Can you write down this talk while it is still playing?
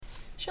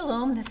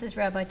Shalom, this is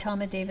Rabbi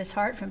Talmud Davis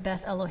Hart from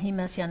Beth Elohim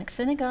Messianic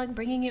Synagogue,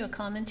 bringing you a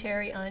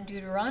commentary on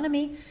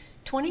Deuteronomy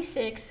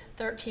 26,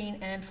 13,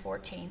 and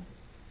 14.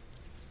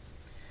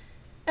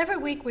 Every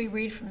week we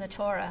read from the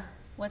Torah,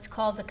 what's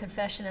called the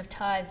Confession of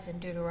Tithes in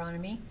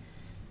Deuteronomy,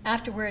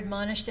 after we're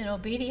admonished in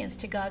obedience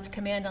to God's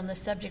command on the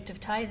subject of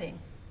tithing.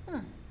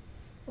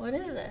 What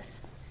is this?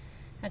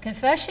 A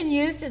confession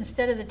used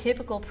instead of the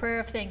typical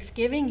prayer of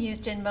thanksgiving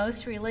used in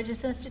most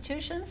religious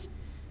institutions?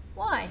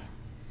 Why?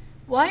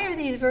 Why are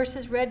these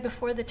verses read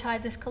before the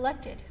tithe is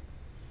collected?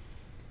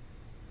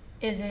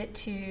 Is it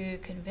to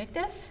convict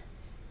us,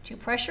 to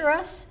pressure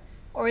us,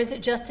 or is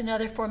it just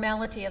another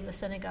formality of the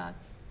synagogue?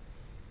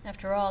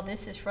 After all,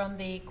 this is from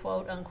the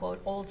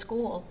quote-unquote old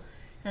school,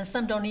 and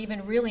some don't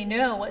even really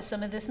know what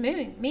some of this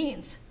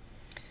means.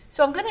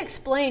 So I'm going to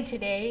explain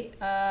today,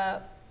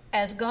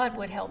 as God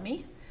would help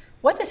me,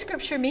 what the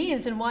scripture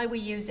means and why we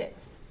use it.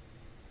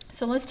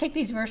 So let's take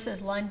these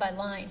verses line by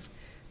line.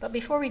 But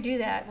before we do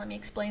that, let me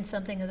explain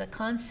something of the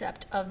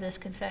concept of this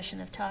confession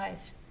of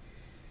tithes.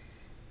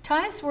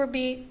 Tithes were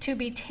to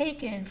be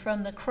taken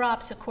from the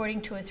crops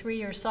according to a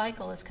 3-year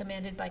cycle as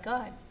commanded by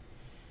God.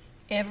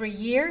 Every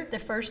year, the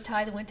first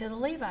tithe went to the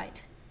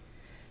Levite.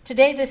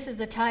 Today, this is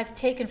the tithe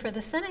taken for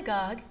the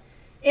synagogue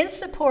in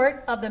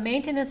support of the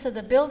maintenance of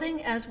the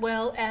building as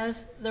well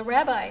as the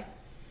rabbi.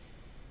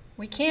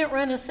 We can't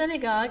run a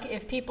synagogue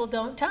if people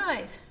don't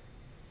tithe.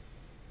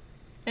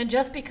 And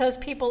just because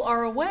people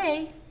are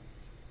away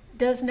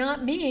does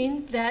not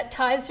mean that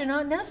tithes are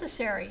not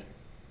necessary.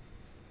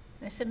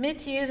 I submit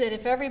to you that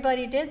if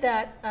everybody did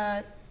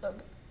that,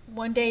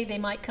 one day they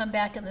might come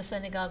back and the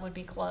synagogue would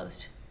be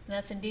closed. And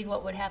that's indeed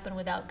what would happen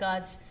without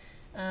God's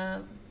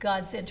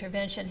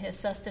intervention, his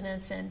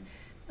sustenance,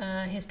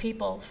 and his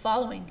people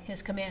following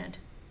his command.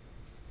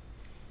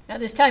 Now,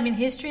 this time in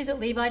history, the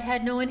Levite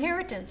had no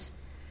inheritance,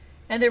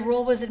 and their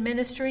role was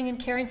administering and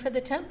caring for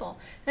the temple.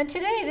 And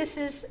today, this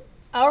is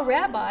our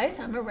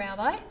rabbis. I'm a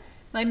rabbi.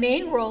 My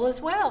main role as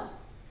well.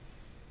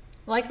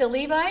 Like the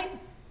Levite,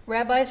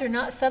 rabbis are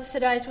not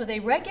subsidized with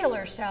a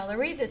regular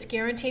salary that's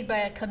guaranteed by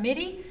a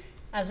committee,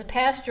 as a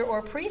pastor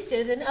or priest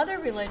is in other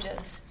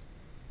religions.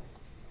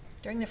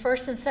 During the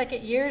first and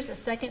second years, a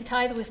second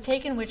tithe was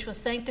taken, which was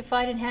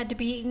sanctified and had to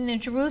be eaten in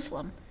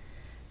Jerusalem.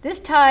 This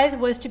tithe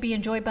was to be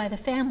enjoyed by the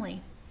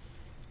family.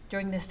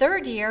 During the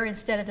third year,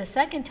 instead of the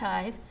second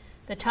tithe,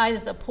 the tithe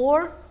of the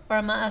poor,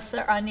 or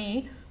ma'aser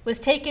ani, was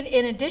taken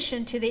in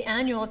addition to the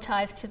annual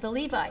tithe to the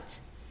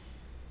Levites.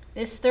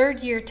 This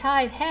third year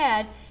tithe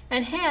had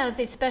and has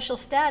a special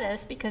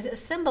status because it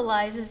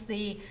symbolizes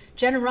the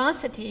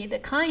generosity, the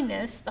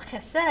kindness, the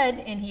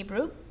chesed in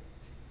Hebrew,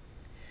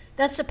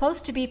 that's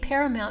supposed to be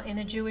paramount in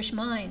the Jewish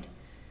mind,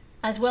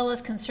 as well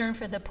as concern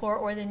for the poor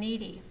or the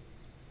needy.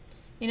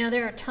 You know,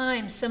 there are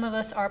times some of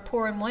us are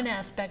poor in one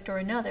aspect or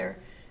another,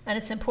 and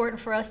it's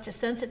important for us to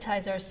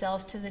sensitize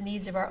ourselves to the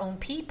needs of our own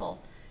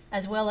people,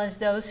 as well as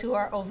those who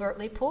are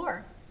overtly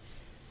poor.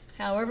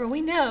 However,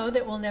 we know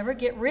that we'll never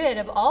get rid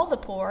of all the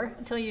poor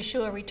until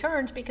Yeshua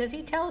returns, because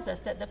he tells us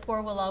that the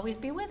poor will always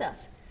be with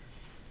us.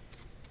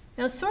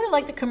 Now, it's sort of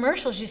like the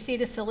commercials you see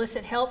to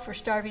solicit help for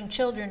starving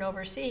children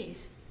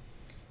overseas.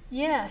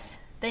 Yes,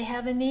 they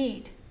have a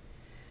need.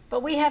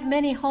 But we have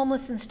many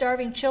homeless and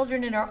starving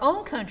children in our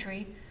own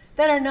country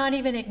that are not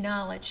even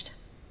acknowledged.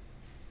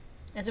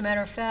 As a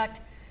matter of fact,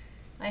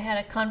 I had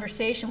a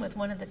conversation with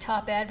one of the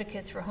top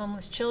advocates for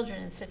homeless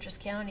children in Citrus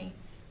County,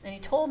 and he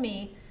told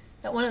me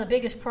that one of the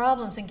biggest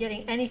problems in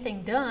getting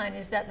anything done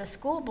is that the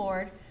school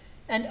board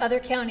and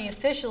other county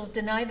officials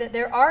deny that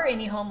there are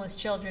any homeless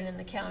children in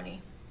the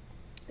county.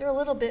 They're a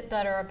little bit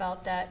better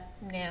about that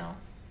now.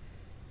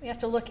 We have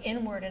to look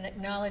inward and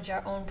acknowledge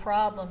our own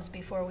problems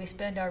before we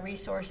spend our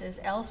resources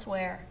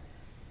elsewhere.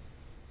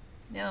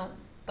 Now,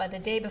 by the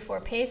day before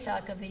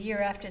Pesach of the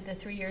year after the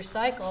 3-year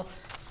cycle,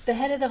 the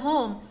head of the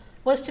home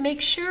was to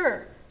make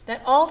sure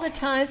that all the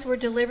tithes were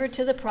delivered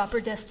to the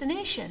proper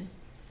destination.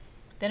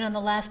 Then on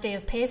the last day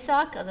of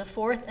Pesach of the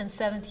 4th and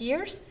 7th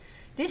years,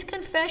 this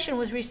confession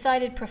was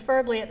recited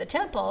preferably at the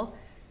temple,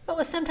 but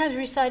was sometimes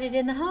recited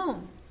in the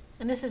home.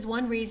 And this is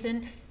one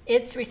reason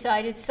it's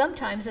recited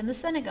sometimes in the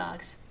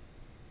synagogues.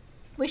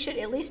 We should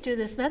at least do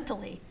this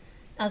mentally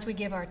as we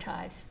give our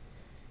tithes.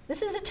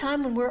 This is a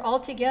time when we're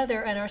all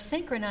together and are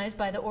synchronized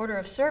by the order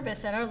of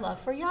service and our love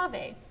for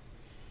Yahweh.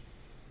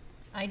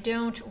 I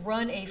don't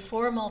run a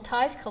formal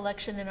tithe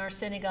collection in our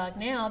synagogue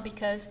now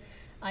because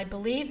I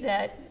believe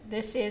that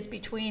this is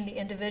between the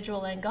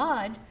individual and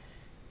God,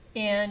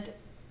 and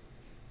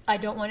I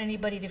don't want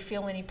anybody to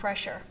feel any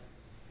pressure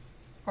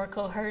or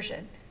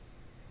coercion.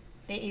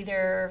 They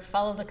either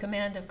follow the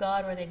command of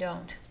God or they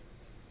don't.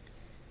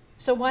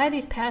 So why are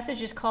these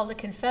passages called a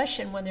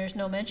confession when there's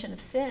no mention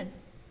of sin?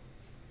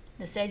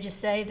 The sages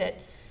say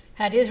that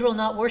had Israel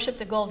not worshipped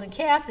the golden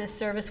calf, this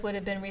service would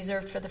have been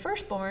reserved for the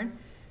firstborn,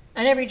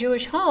 and every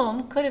Jewish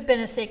home could have been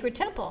a sacred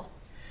temple.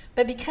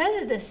 But because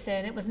of this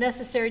sin, it was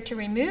necessary to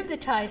remove the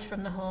tithes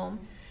from the home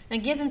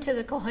and give them to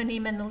the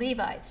Kohanim and the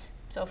Levites.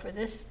 So for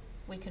this,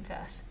 we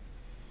confess.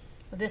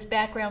 With this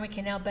background, we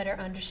can now better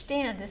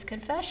understand this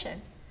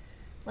confession.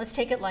 Let's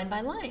take it line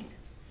by line.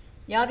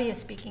 Yahweh is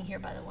speaking here,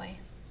 by the way.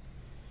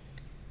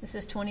 This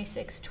is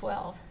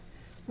 26:12.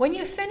 When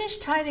you finish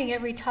tithing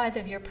every tithe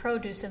of your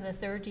produce in the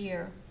 3rd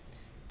year,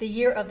 the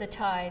year of the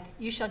tithe,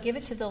 you shall give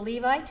it to the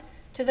Levite,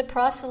 to the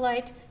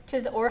proselyte, to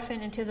the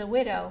orphan, and to the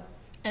widow,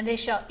 and they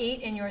shall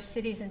eat in your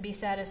cities and be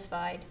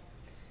satisfied.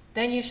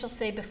 Then you shall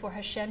say before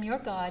Hashem your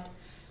God,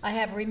 I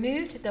have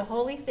removed the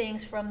holy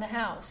things from the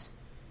house.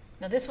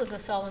 Now this was a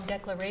solemn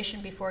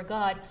declaration before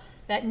God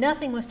that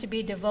nothing was to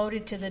be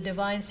devoted to the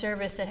divine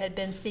service that had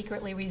been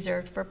secretly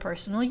reserved for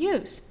personal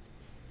use.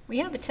 We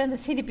have a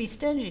tendency to be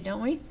stingy,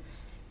 don't we?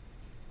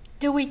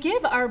 Do we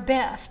give our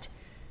best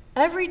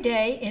every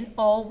day in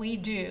all we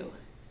do?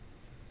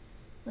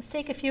 Let's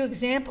take a few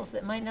examples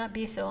that might not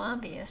be so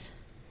obvious.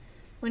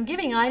 When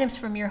giving items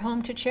from your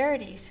home to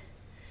charities,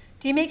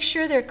 do you make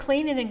sure they're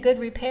clean and in good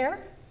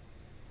repair?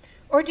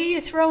 Or do you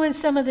throw in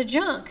some of the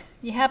junk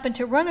you happen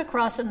to run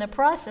across in the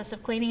process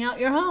of cleaning out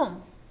your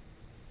home?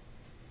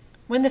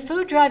 When the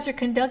food drives are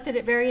conducted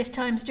at various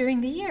times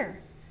during the year,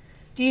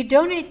 do you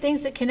donate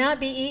things that cannot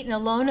be eaten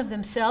alone of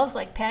themselves,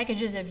 like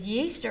packages of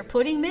yeast or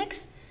pudding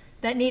mix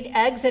that need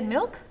eggs and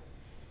milk?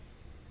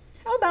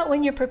 How about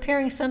when you're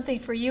preparing something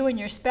for you and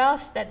your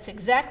spouse that's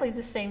exactly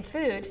the same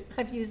food?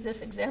 I've used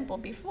this example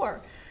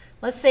before.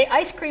 Let's say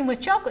ice cream with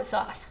chocolate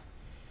sauce.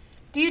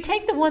 Do you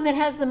take the one that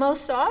has the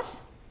most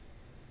sauce?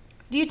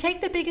 Do you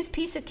take the biggest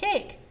piece of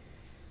cake?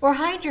 Or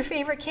hide your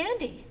favorite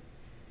candy?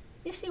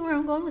 You see where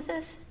I'm going with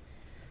this?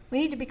 We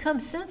need to become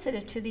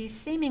sensitive to these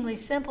seemingly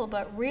simple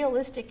but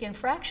realistic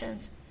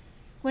infractions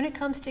when it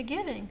comes to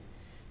giving,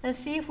 and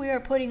see if we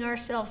are putting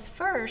ourselves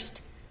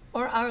first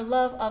or our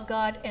love of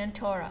God and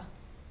Torah.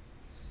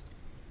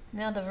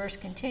 Now the verse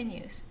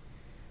continues.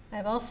 I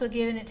have also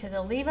given it to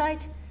the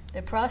Levite,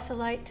 the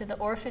proselyte, to the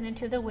orphan, and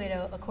to the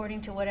widow,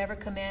 according to whatever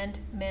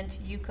commandment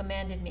you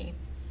commanded me.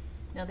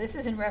 Now this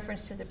is in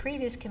reference to the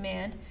previous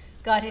command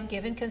God had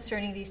given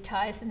concerning these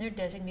tithes and their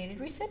designated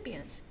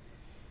recipients.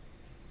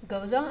 It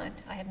goes on.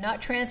 I have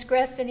not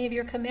transgressed any of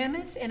your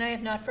commandments, and I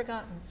have not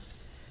forgotten.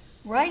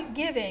 Right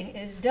giving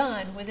is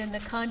done within the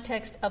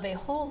context of a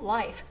whole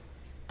life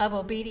of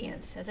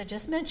obedience, as I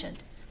just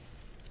mentioned.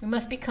 We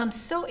must become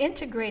so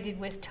integrated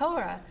with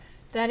Torah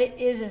that it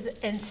is as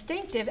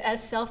instinctive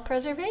as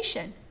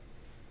self-preservation.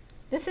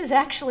 This is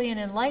actually an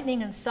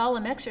enlightening and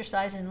solemn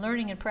exercise in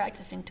learning and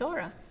practicing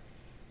Torah.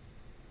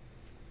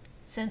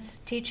 Since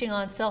teaching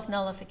on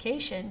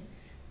self-nullification,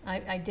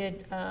 I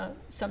did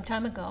some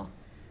time ago,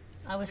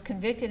 I was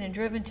convicted and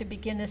driven to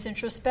begin this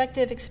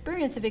introspective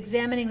experience of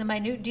examining the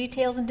minute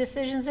details and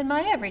decisions in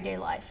my everyday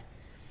life.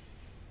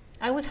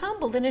 I was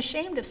humbled and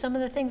ashamed of some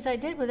of the things I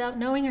did without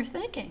knowing or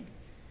thinking.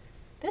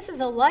 This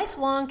is a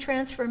lifelong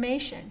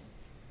transformation.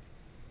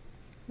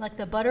 Like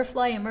the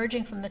butterfly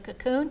emerging from the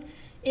cocoon,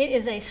 it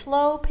is a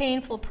slow,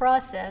 painful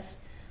process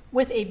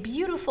with a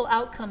beautiful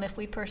outcome if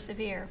we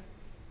persevere.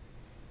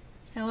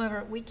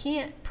 However, we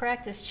can't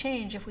practice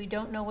change if we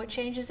don't know what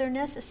changes are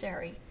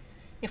necessary,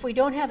 if we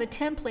don't have a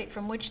template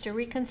from which to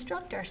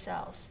reconstruct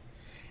ourselves,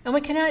 and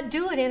we cannot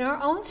do it in our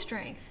own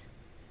strength.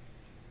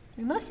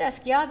 We must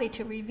ask Yahweh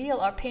to reveal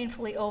our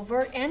painfully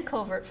overt and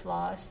covert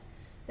flaws,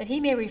 that he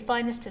may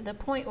refine us to the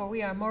point where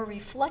we are more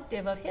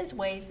reflective of his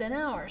ways than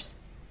ours.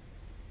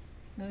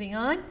 Moving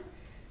on.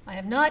 I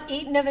have not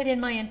eaten of it in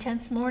my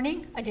intense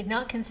mourning. I did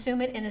not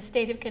consume it in a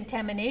state of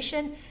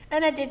contamination,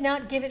 and I did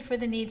not give it for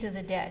the needs of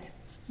the dead.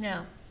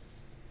 Now,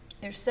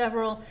 there's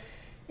several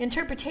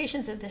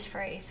interpretations of this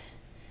phrase.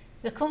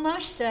 The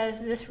Chumash says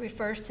this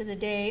refers to the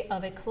day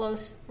of a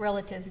close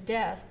relative's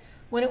death,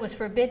 when it was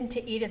forbidden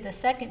to eat of the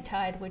second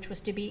tithe, which was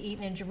to be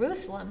eaten in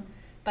Jerusalem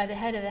by the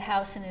head of the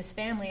house and his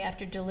family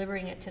after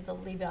delivering it to the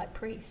Levite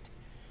priest.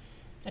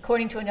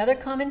 According to another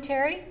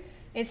commentary,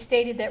 it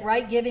stated that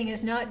right giving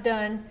is not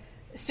done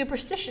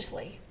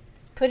superstitiously.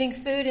 Putting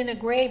food in a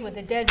grave with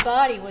a dead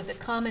body was a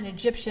common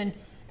Egyptian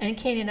and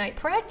Canaanite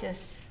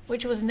practice,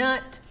 which was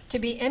not to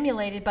be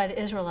emulated by the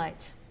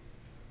Israelites.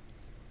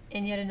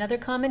 In yet another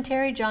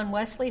commentary, John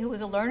Wesley, who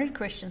was a learned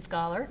Christian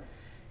scholar,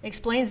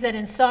 explains that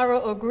in sorrow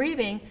or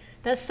grieving,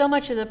 that so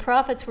much of the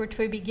profits were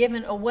to be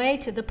given away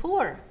to the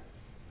poor.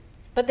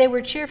 But they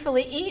were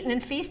cheerfully eaten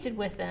and feasted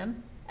with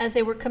them, as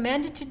they were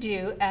commanded to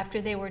do after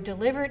they were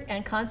delivered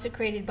and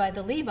consecrated by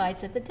the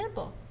Levites at the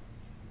temple.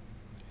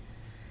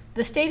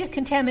 The state of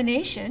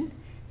contamination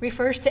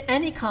refers to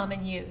any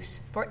common use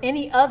for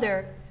any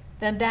other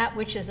than that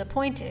which is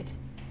appointed,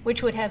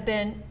 which would have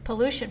been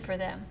pollution for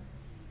them.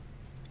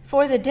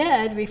 For the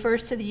dead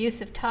refers to the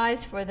use of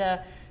tithes for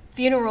the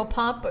funeral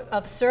pomp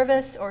of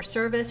service, or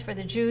service for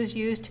the Jews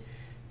used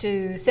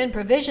to send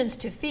provisions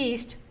to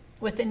feast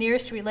with the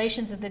nearest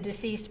relations of the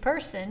deceased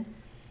person,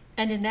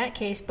 and in that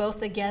case, both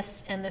the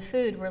guests and the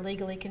food were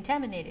legally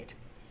contaminated.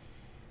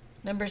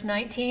 Numbers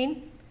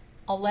 19,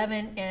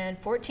 11, and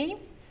 14.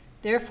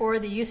 Therefore,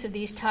 the use of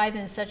these tithes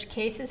in such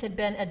cases had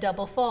been a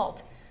double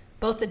fault,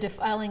 both the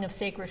defiling of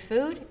sacred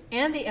food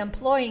and the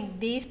employing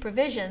these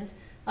provisions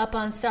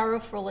upon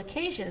sorrowful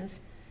occasions,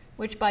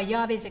 which by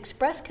Yahweh's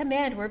express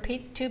command were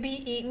to be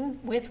eaten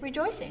with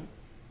rejoicing.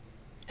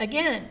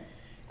 Again,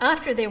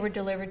 after they were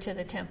delivered to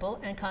the temple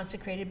and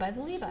consecrated by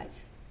the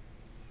Levites.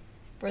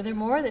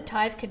 Furthermore, the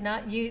tithe could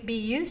not be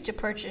used to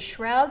purchase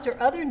shrouds or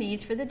other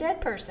needs for the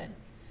dead person.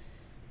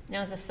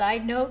 Now, as a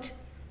side note,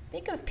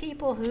 think of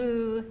people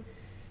who,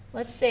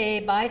 let's say,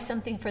 buy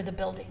something for the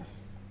building.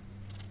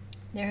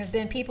 There have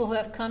been people who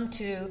have come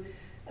to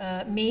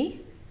me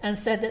and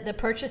said that the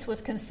purchase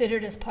was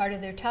considered as part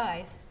of their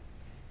tithe.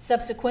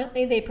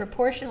 Subsequently, they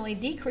proportionally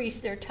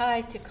decreased their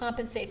tithe to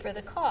compensate for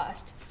the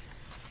cost.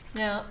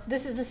 Now,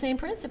 this is the same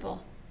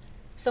principle.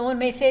 Someone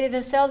may say to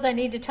themselves, I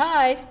need to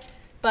tithe,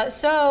 but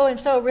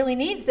so-and-so really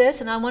needs this,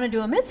 and I want to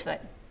do a mitzvah.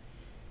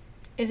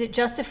 Is it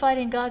justified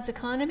in God's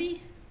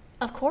economy?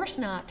 Of course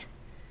not.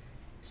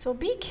 So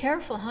be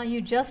careful how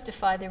you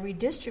justify the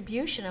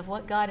redistribution of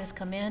what God has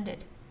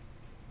commanded.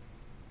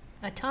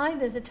 A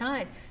tithe is a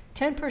tithe,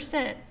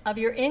 10% of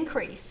your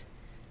increase.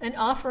 An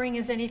offering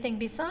is anything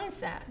besides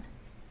that.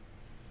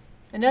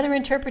 Another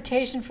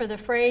interpretation for the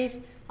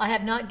phrase, I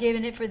have not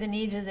given it for the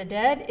needs of the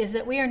dead, is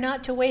that we are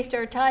not to waste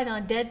our tithe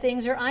on dead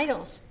things or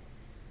idols.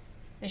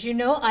 As you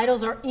know,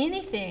 idols are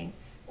anything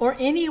or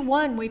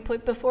anyone we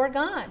put before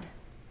God.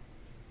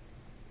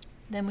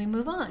 Then we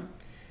move on.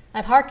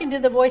 I've hearkened to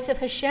the voice of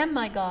Hashem,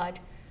 my God.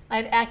 I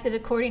have acted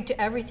according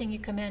to everything you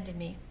commanded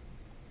me.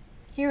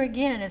 Here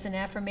again is an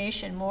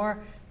affirmation more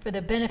for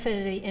the benefit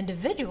of the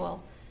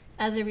individual,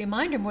 as a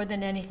reminder more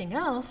than anything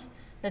else,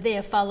 that they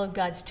have followed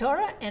God's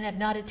Torah and have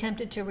not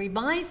attempted to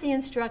revise the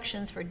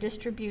instructions for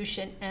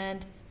distribution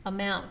and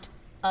amount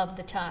of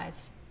the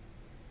tithes.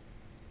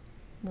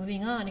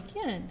 Moving on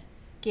again.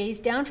 Gaze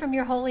down from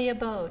your holy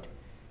abode,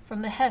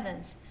 from the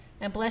heavens,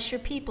 and bless your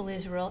people,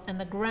 Israel, and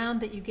the ground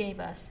that you gave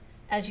us,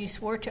 as you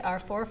swore to our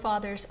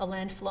forefathers, a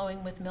land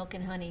flowing with milk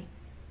and honey.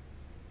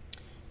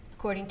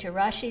 According to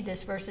Rashi,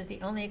 this verse is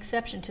the only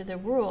exception to the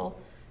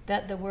rule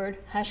that the word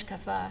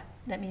hashkafa,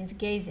 that means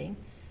gazing,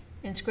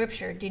 in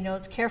Scripture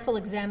denotes careful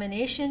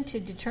examination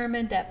to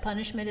determine that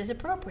punishment is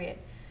appropriate.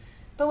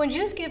 But when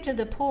Jews give to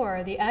the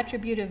poor, the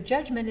attribute of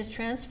judgment is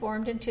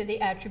transformed into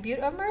the attribute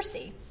of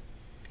mercy.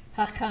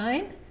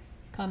 Hachaim,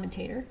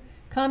 commentator,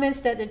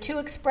 comments that the two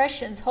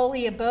expressions,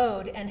 holy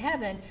abode and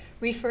heaven,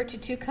 refer to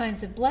two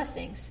kinds of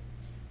blessings.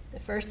 The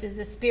first is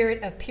the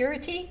spirit of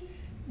purity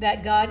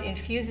that God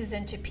infuses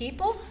into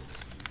people,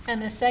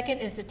 and the second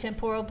is the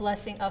temporal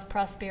blessing of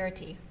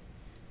prosperity.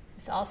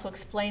 This also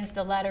explains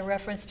the latter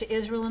reference to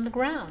Israel and the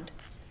ground.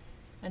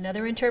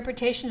 Another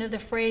interpretation of the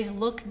phrase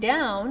look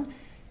down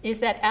is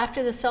that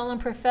after the solemn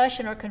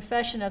profession or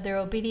confession of their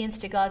obedience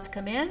to God's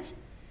commands,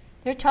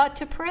 they're taught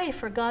to pray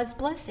for God's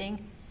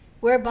blessing,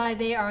 whereby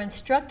they are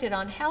instructed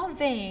on how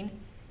vain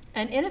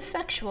and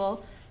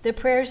ineffectual the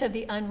prayers of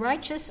the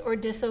unrighteous or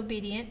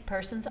disobedient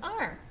persons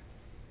are.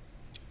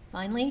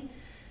 Finally,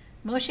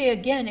 Moshe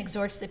again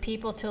exhorts the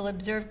people to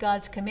observe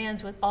God's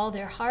commands with all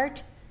their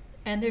heart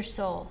and their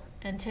soul,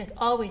 and to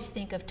always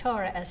think of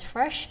Torah as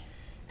fresh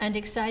and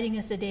exciting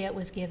as the day it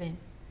was given.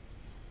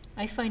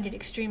 I find it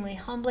extremely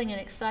humbling and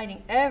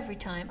exciting every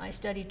time I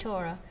study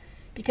Torah,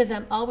 because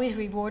I'm always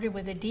rewarded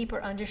with a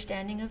deeper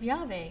understanding of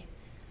Yahweh.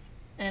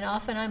 And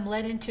often I'm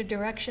led into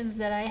directions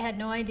that I had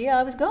no idea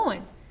I was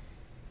going.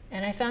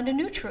 And I found a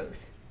new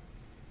truth.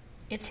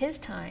 It's His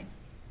time,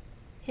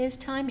 His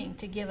timing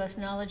to give us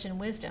knowledge and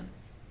wisdom.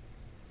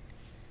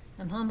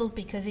 I'm humbled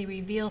because He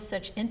reveals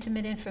such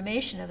intimate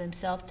information of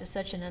Himself to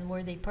such an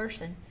unworthy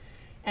person,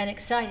 and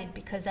excited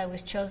because I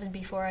was chosen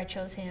before I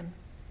chose Him.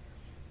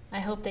 I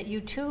hope that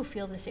you too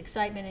feel this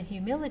excitement and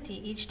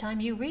humility each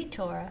time you read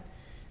Torah,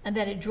 and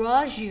that it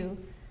draws you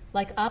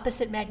like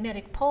opposite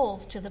magnetic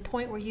poles to the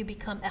point where you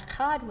become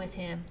echad with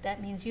Him.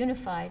 That means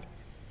unified,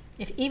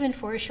 if even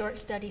for a short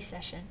study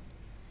session.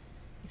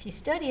 If you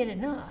study it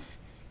enough,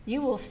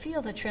 you will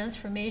feel the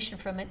transformation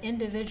from an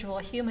individual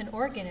human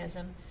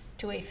organism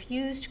to a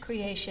fused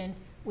creation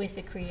with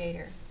the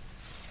Creator.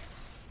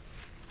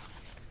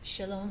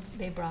 Shalom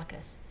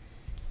Bebrakas.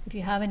 If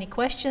you have any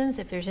questions,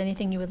 if there's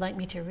anything you would like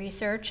me to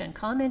research and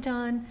comment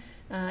on,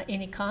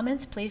 any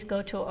comments, please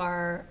go to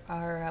our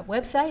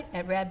website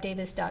at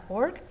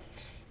rabdavis.org,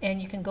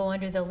 and you can go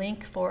under the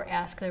link for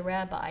Ask the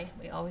Rabbi.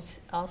 We always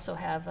also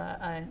have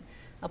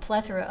a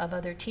plethora of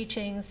other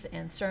teachings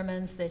and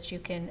sermons that you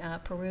can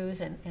peruse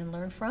and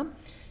learn from,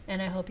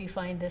 and I hope you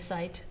find this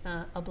site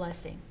a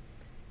blessing.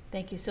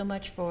 Thank you so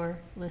much for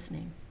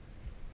listening.